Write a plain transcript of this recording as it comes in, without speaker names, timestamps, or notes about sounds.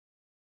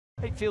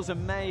It feels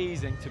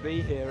amazing to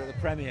be here at the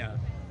premiere.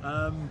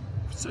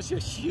 Such a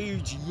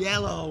huge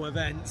yellow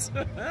event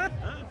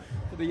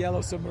for the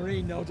Yellow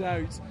Submarine, no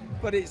doubt.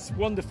 But it's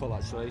wonderful,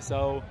 actually.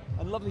 So,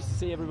 and lovely to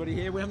see everybody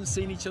here. We haven't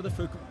seen each other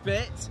for a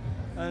bit,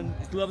 and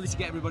it's lovely to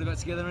get everybody back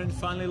together and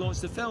finally launch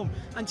the film.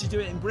 And to do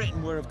it in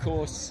Britain, where, of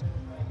course,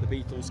 the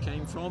Beatles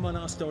came from, and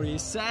our story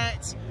is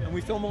set. And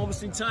we film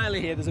almost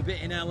entirely here. There's a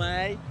bit in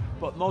LA,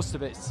 but most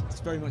of it's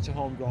very much a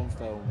homegrown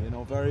film. You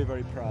know, very,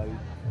 very proud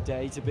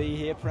day to be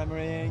here,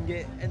 premiering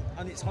it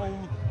on its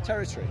home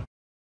territory.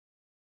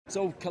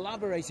 So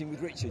collaborating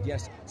with Richard,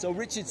 yes. So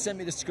Richard sent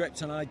me the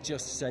script and I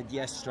just said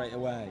yes straight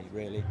away,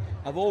 really.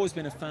 I've always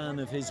been a fan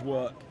of his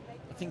work.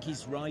 I think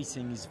his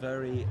writing is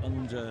very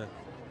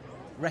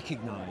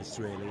under-recognised,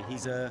 really.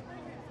 He's a,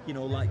 you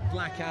know, like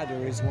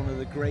Blackadder is one of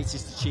the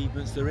greatest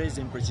achievements there is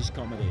in British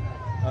comedy.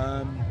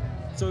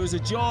 So it was a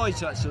joy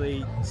to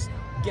actually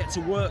get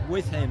to work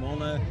with him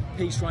on a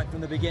piece right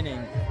from the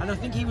beginning. And I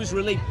think he was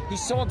relieved.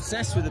 He's so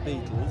obsessed with the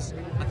Beatles.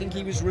 I think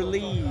he was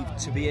relieved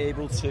to be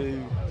able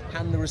to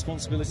hand the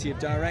responsibility of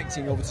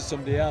directing over to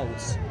somebody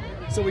else.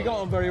 So we got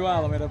on very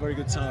well and we had a very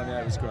good time.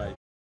 Yeah, it was great.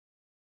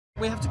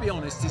 We have to be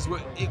honest,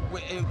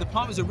 the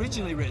part was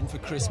originally written for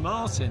Chris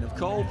Martin of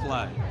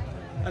Coldplay.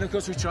 And of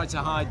course we tried to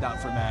hide that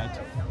from Ed,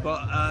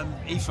 but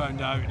he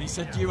found out and he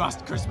said, you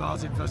asked Chris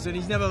Martin first, and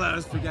he's never let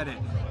us forget it.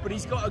 But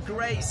he's got a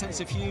great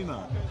sense of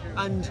humour.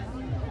 And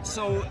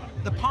so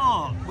the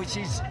part, which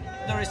is,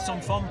 there is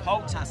some fun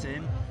poked at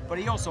him, but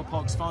he also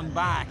pokes fun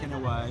back in a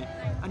way,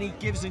 and he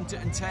gives and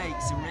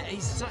takes, and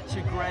he's such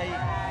a great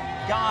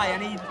guy,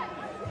 and he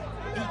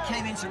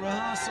came into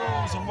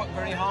rehearsals and worked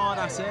very hard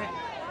at it,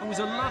 and was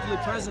a lovely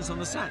presence on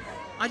the set.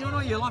 I don't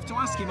know, you'll have to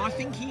ask him. I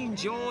think he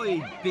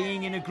enjoyed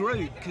being in a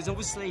group, because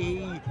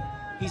obviously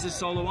he's a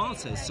solo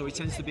artist, so he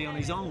tends to be on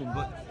his own,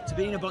 but to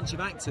be in a bunch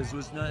of actors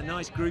was a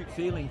nice group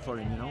feeling for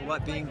him, you know,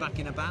 like being back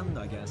in a band,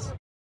 I guess.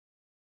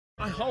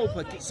 I hope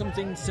I get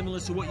something similar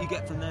to what you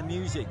get from their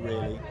music,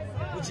 really,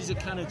 which is a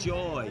kind of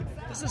joy.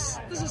 There's a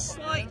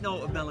slight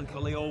note of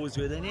melancholy always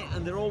within it,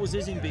 and there always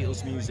is in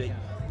Beatles music,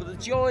 but the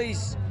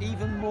joy's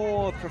even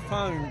more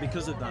profound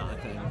because of that, I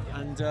think.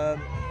 And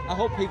I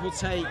hope people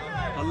take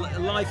a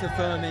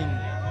life-affirming,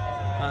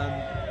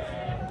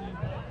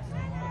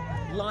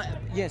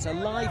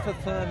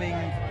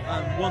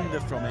 wonder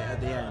from it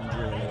at the end,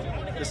 really.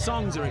 The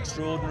songs are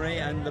extraordinary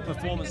and the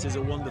performances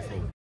are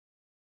wonderful.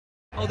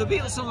 Oh, the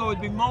Beatles song I would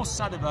be most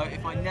sad about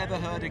if I never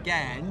heard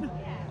again,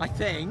 I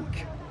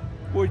think,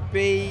 would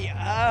be,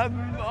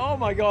 oh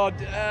my God,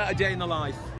 A Day in the Life.